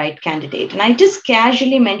getting the right candidate. And I just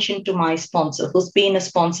casually mentioned to my sponsor, who's been a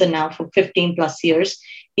sponsor now for 15 plus years.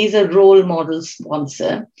 He's a role model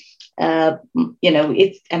sponsor. It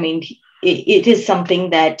is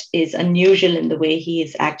something that is unusual in the way he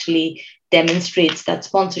is actually demonstrates that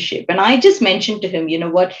sponsorship. And I just mentioned to him,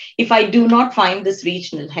 if I do not find this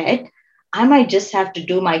regional head, I might just have to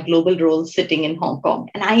do my global role sitting in Hong Kong.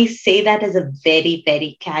 And I say that as a very,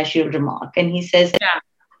 very casual remark. And he says,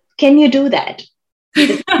 can you do that?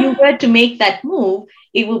 If you were to make that move,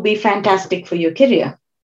 it will be fantastic for your career.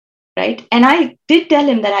 right? And I did tell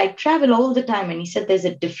him that I travel all the time. And he said, there's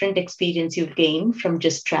a different experience you gain from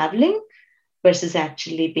just traveling versus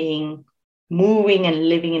actually being moving and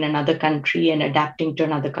living in another country and adapting to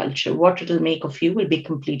another culture. What it'll make of you will be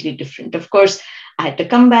completely different. Of course, I had to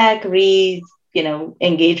come back,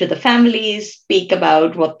 engage with the families, speak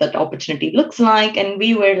about what that opportunity looks like. And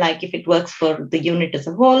we were like, if it works for the unit as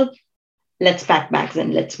a whole, let's pack bags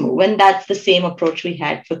and let's move. And that's the same approach we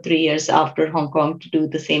had for 3 years after Hong Kong to do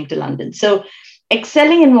the same to London. So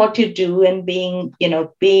excelling in what you do and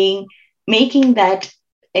making that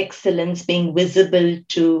excellence being visible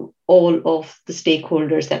to all of the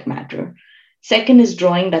stakeholders that matter. Second is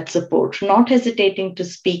drawing that support, not hesitating to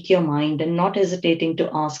speak your mind and not hesitating to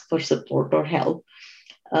ask for support or help,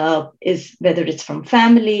 is whether it's from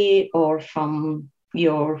family or from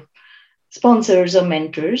your sponsors or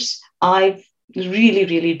mentors. I've really,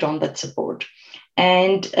 really drawn that support.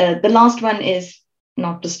 And the last one is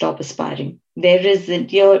not to stop aspiring. There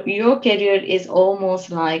isn't, your career is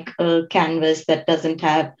almost like a canvas that doesn't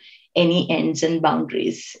have any ends and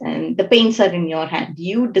boundaries. And the paints are in your hand.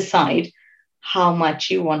 You decide how much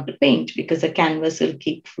you want to paint because the canvas will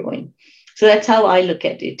keep flowing. So that's how I look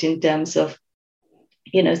at it in terms of,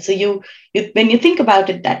 so you when you think about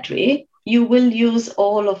it that way, you will use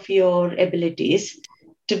all of your abilities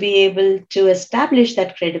to be able to establish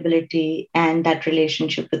that credibility and that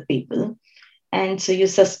relationship with people. And so you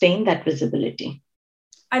sustain that visibility.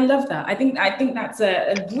 I love that. I think that's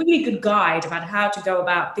a really good guide about how to go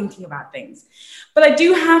about thinking about things. But I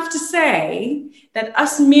do have to say that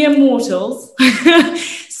us mere mortals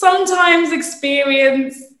sometimes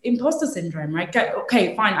experience imposter syndrome, right?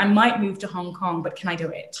 Okay, fine, I might move to Hong Kong, but can I do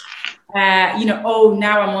it?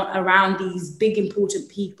 Now I'm around these big important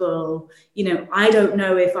people. I don't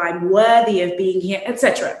know if I'm worthy of being here,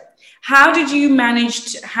 etc. How did you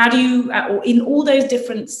manage or in all those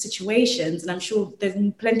different situations, and I'm sure there's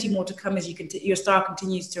plenty more to come as your star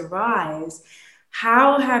continues to rise,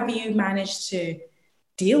 how have you managed to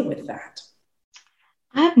deal with that?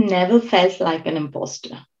 I've never felt like an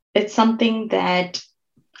imposter. It's something that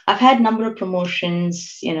I've had a number of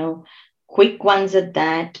promotions, quick ones at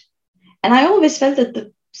that. And I always felt that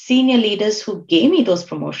the senior leaders who gave me those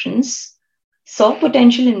promotions saw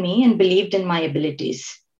potential in me and believed in my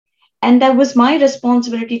abilities. And that was my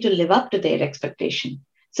responsibility to live up to their expectation.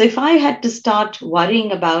 So if I had to start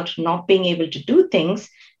worrying about not being able to do things,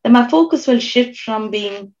 then my focus will shift from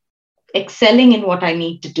excelling in what I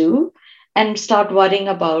need to do and start worrying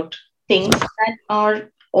about things that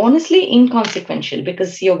are honestly inconsequential,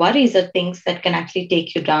 because your worries are things that can actually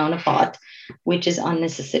take you down a path which is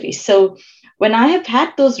unnecessary. So when I have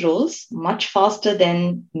had those roles much faster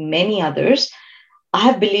than many others, I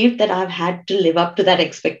have believed that I've had to live up to that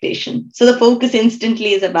expectation. So the focus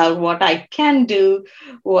instantly is about what I can do,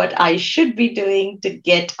 what I should be doing to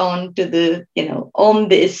get on to on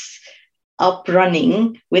this up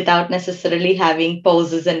running without necessarily having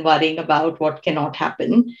pauses and worrying about what cannot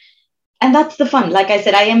happen. And that's the fun. Like I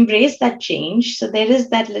said, I embrace that change. So there is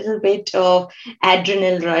that little bit of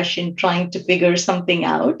adrenaline rush in trying to figure something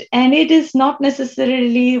out. And it is not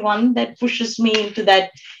necessarily one that pushes me into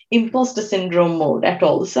that imposter syndrome mode at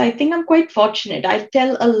all. So I think I'm quite fortunate. I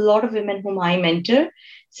tell a lot of women whom I mentor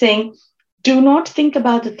saying, do not think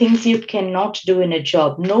about the things you cannot do in a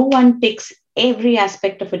job. No one takes every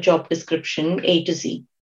aspect of a job description A to Z,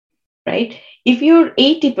 right? If you're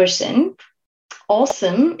 80%,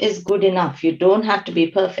 awesome is good enough. You don't have to be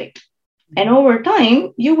perfect. And over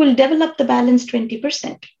time, you will develop the balance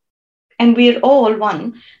 20%. And we're all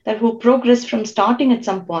one that will progress from starting at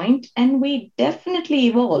some point, and we definitely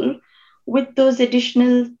evolve with those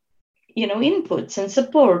additional, inputs and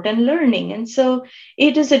support and learning. And so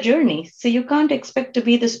it is a journey. So you can't expect to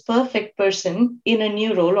be this perfect person in a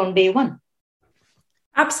new role on day one.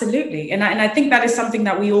 Absolutely. And I think that is something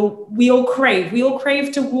that we all crave. We all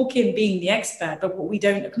crave to walk in being the expert, but what we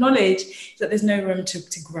don't acknowledge is that there's no room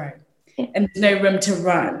to grow. And there's no room to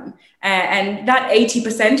run. And that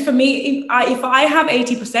 80% for me, if I have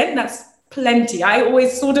 80%, that's plenty. I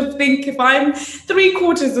always sort of think if I'm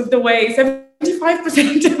 3/4 of the way,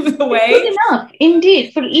 75% of the way. Good enough,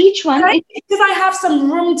 indeed, for each one. Because I have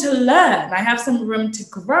some room to learn. I have some room to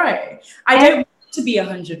grow. I don't want to be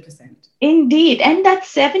 100%. Indeed. And that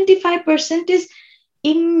 75% is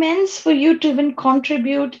immense for you to even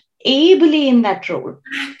contribute ably in that role,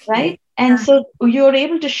 right? And so you're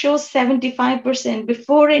able to show 75%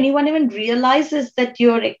 before anyone even realizes that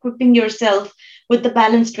you're equipping yourself with the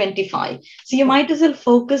balance 25. So you might as well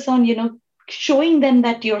focus on, showing them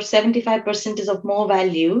that your 75% is of more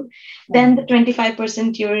value than the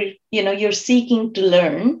 25% you're seeking to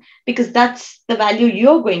learn, because that's the value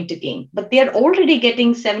you're going to gain. But they're already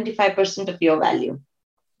getting 75% of your value.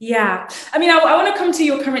 Yeah. I mean, I want to come to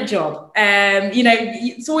your current job.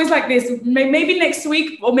 It's always like this. Maybe next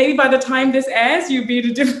week, or maybe by the time this airs, you'll be in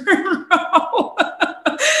a different role.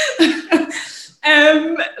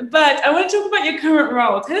 But I want to talk about your current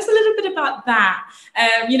role. Tell us a little bit about that.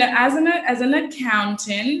 As an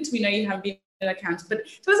accountant, we know you have been an accountant, but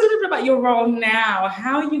tell us a little bit about your role now,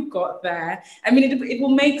 how you got there. I mean, it will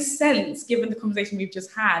make sense given the conversation we've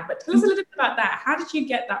just had, but tell us a little bit about that. How did you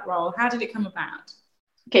get that role? How did it come about?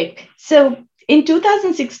 Okay, so in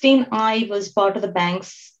 2016, I was part of the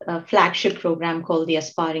bank's flagship program called the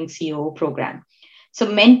Aspiring COO program. So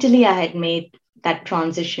mentally, I had made that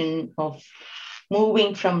transition of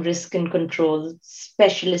moving from risk and control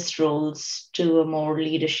specialist roles to a more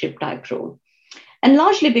leadership type role. And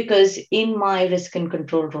largely because in my risk and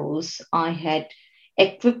control roles, I had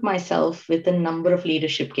equipped myself with a number of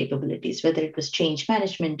leadership capabilities, whether it was change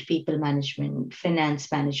management, people management,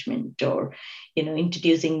 finance management, or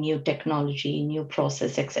introducing new technology, new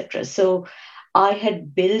process, etc. So I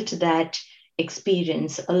had built that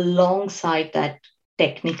experience alongside that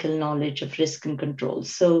technical knowledge of risk and control.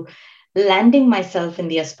 So landing myself in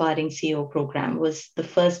the Aspiring CEO program was the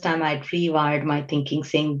first time I'd rewired my thinking,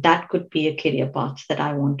 saying that could be a career path that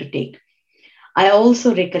I want to take. I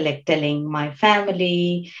also recollect telling my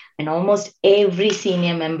family and almost every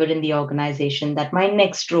senior member in the organization that my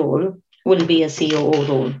next role will be a COO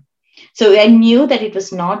role. So I knew that it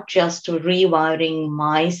was not just to rewiring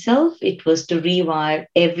myself, it was to rewire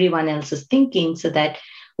everyone else's thinking so that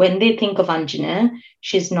when they think of Anjana,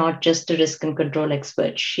 she's not just a risk and control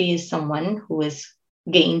expert. She is someone who has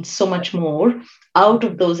gained so much more out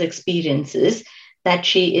of those experiences that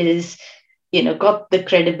she is, got the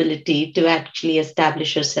credibility to actually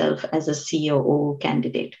establish herself as a COO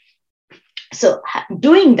candidate. So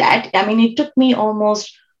doing that, I mean, it took me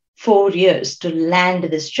almost 4 years to land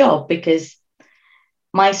this job, because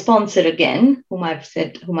my sponsor, again, whom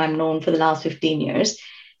I'm known for the last 15 years,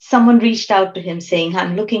 someone reached out to him saying,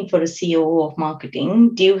 I'm looking for a COO of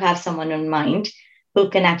marketing. Do you have someone in mind who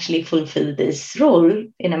can actually fulfill this role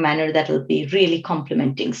in a manner that will be really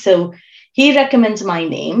complementing? So he recommends my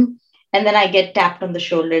name. And then I get tapped on the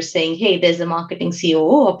shoulder saying, hey, there's a marketing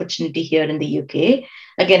COO opportunity here in the UK.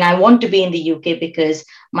 Again, I want to be in the UK because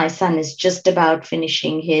my son is just about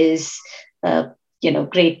finishing his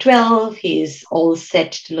grade 12. He's all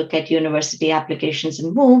set to look at university applications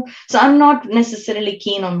and move. So I'm not necessarily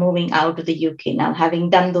keen on moving out of the UK now. Having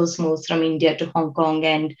done those moves from India to Hong Kong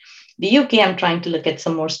and the UK, I'm trying to look at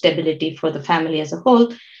some more stability for the family as a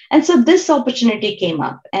whole. And so this opportunity came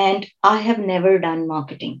up, and I have never done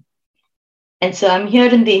marketing. And so I'm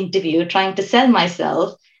here in the interview trying to sell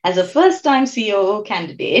myself as a first-time COO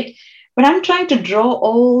candidate, but I'm trying to draw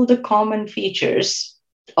all the common features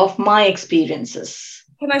of my experiences.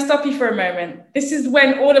 Can I stop you for a moment? This is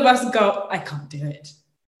when all of us go, I can't do it.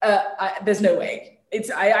 There's no way.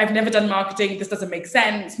 I've never done marketing. This doesn't make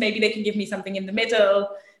sense. Maybe they can give me something in the middle.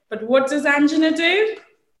 But what does Anjana do?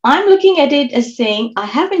 I'm looking at it as saying, I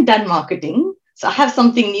haven't done marketing, so I have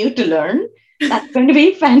something new to learn. That's going to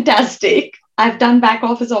be fantastic. I've done back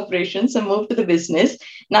office operations and moved to the business.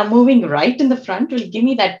 Now moving right in the front will give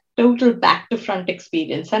me that total back to front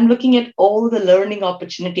experience. I'm looking at all the learning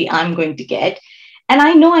opportunity I'm going to get. And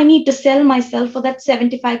I know I need to sell myself for that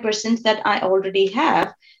 75% that I already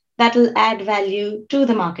have that will add value to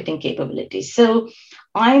the marketing capabilities. So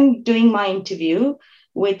I'm doing my interview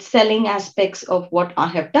with selling aspects of what I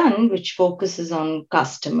have done, which focuses on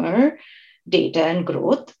customer, data, and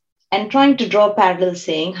growth, and trying to draw parallels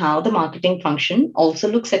saying how the marketing function also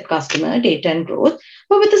looks at customer, data, and growth,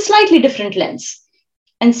 but with a slightly different lens.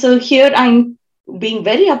 And so here I'm being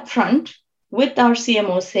very upfront with our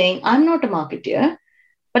CMO saying, I'm not a marketer,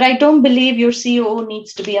 but I don't believe your COO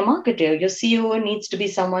needs to be a marketer. Your COO needs to be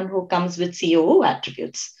someone who comes with COO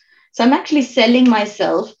attributes. So I'm actually selling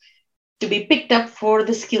myself to be picked up for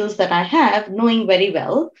the skills that I have, knowing very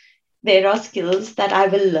well there are skills that I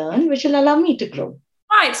will learn, which will allow me to grow.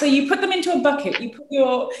 Right, so you put them into a bucket. You put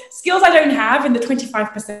your skills I don't have in the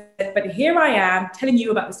 25%, but here I am telling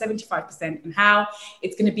you about the 75% and how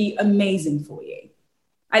it's going to be amazing for you.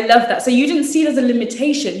 I love that. So you didn't see it as a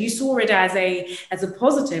limitation. You saw it as a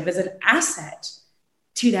positive, as an asset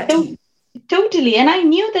to that team. Totally. And I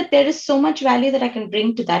knew that there is so much value that I can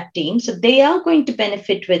bring to that team. So they are going to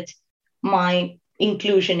benefit with my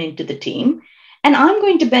inclusion into the team. And I'm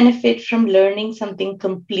going to benefit from learning something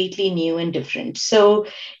completely new and different. So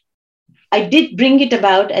I did bring it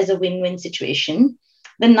about as a win-win situation.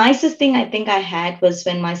 The nicest thing I think I had was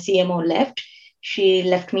when my CMO left. She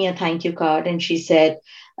left me a thank you card and she said,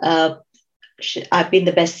 uh, I've been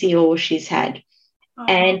the best COO she's had.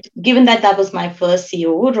 And given that that was my first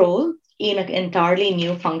COO role in an entirely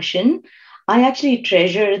new function, I actually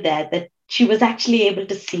treasure that she was actually able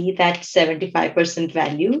to see that 75%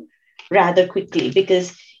 value rather quickly.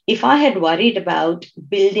 Because if I had worried about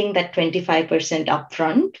building that 25%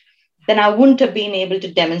 upfront, then I wouldn't have been able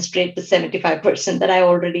to demonstrate the 75% that I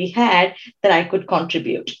already had that I could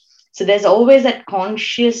contribute. So there's always that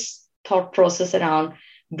conscious thought process around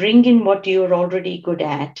bring in what you're already good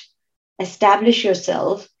at, establish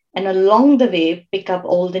yourself, and along the way, pick up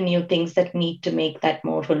all the new things that need to make that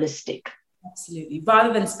more holistic. Absolutely.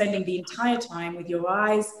 Rather than spending the entire time with your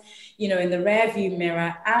eyes, in the rear view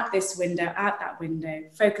mirror, out this window, out that window,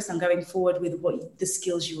 focus on going forward with what the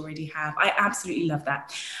skills you already have. I absolutely love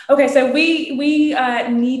that. Okay, so we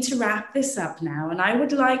need to wrap this up now. And I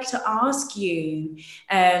would like to ask you,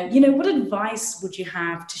 what advice would you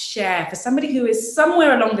have to share for somebody who is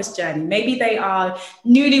somewhere along this journey? Maybe they are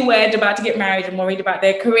newlywed, about to get married and worried about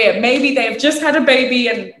their career. Maybe they have just had a baby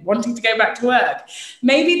and wanting to go back to work.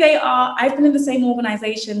 Maybe they are, I've been in the same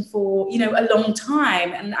organization for, a long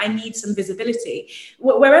time and I need some visibility.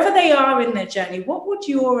 Wherever they are in their journey, what would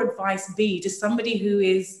your advice be to somebody who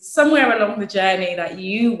is somewhere along the journey that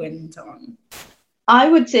you went on? I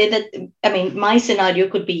would say that, my scenario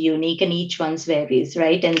could be unique and each one's varies,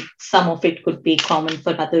 right? And some of it could be common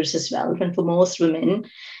for others as well. And for most women,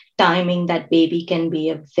 timing that baby can be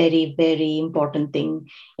a very, very important thing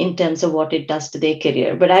in terms of what it does to their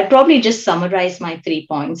career. But I'd probably just summarize my 3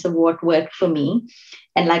 points of what worked for me.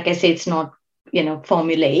 And like I say, it's not,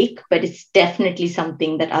 formulaic, but it's definitely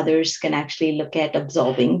something that others can actually look at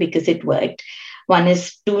absorbing because it worked. One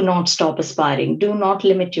is do not stop aspiring. Do not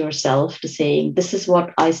limit yourself to saying, this is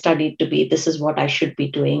what I studied to be. This is what I should be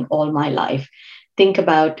doing all my life. Think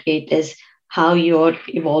about it as how you're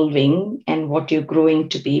evolving and what you're growing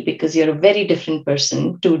to be, because you're a very different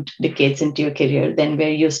person 2 decades into your career than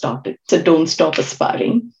where you started. So don't stop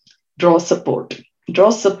aspiring. Draw support.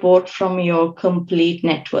 Draw support from your complete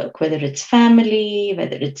network, whether it's family,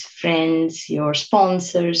 whether it's friends, your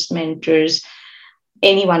sponsors, mentors,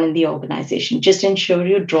 anyone in the organization. Just ensure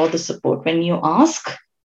you draw the support. When you ask,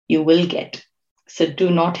 you will get. So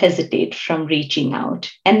do not hesitate from reaching out.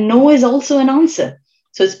 And no is also an answer.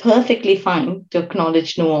 So it's perfectly fine to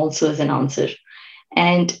acknowledge no also as an answer.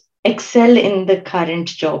 And excel in the current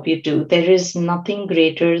job you do. There is nothing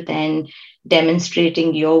greater than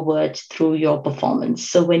demonstrating your worth through your performance.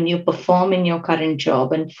 So when you perform in your current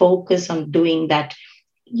job and focus on doing that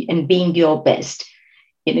and being your best,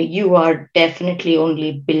 you are definitely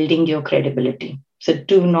only building your credibility. So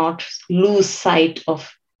do not lose sight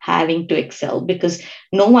of having to excel, because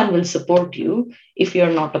no one will support you if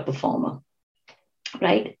you're not a performer,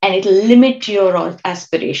 right? And it'll limit your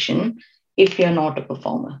aspiration if you're not a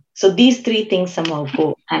performer. So these 3 things somehow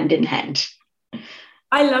go hand in hand.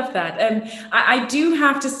 I love that. I do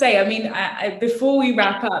have to say, before we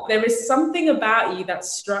wrap up, there is something about you that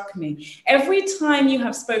struck me. Every time you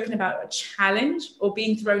have spoken about a challenge or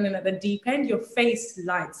being thrown in at the deep end, your face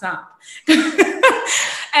lights up.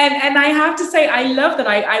 and I have to say, I love that.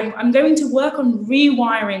 I'm going to work on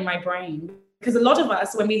rewiring my brain, because a lot of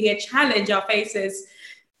us, when we hear challenge, our faces,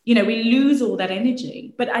 we lose all that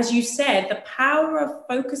energy. But as you said, the power of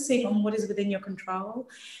focusing on what is within your control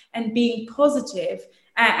and being positive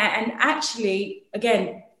and actually,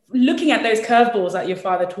 again, looking at those curveballs that your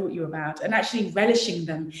father taught you about and actually relishing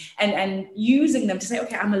them and using them to say,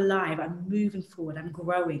 okay, I'm alive, I'm moving forward, I'm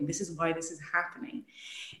growing. This is why this is happening,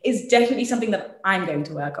 is definitely something that I'm going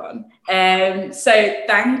to work on. So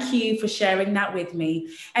thank you for sharing that with me.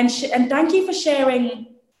 And thank you for sharing,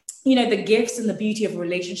 the gifts and the beauty of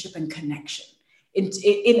relationship and connection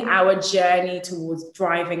in our journey towards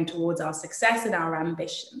driving towards our success and our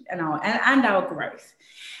ambition and our growth.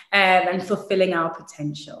 And fulfilling our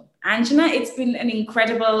potential. Anjana, it's been an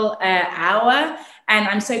incredible hour, and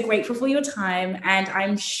I'm so grateful for your time, and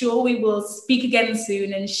I'm sure we will speak again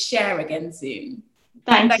soon and share again soon.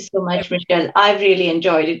 Thank you so much, Michelle. I've really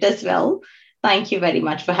enjoyed it as well. Thank you very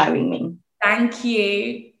much for having me. Thank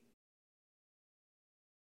you.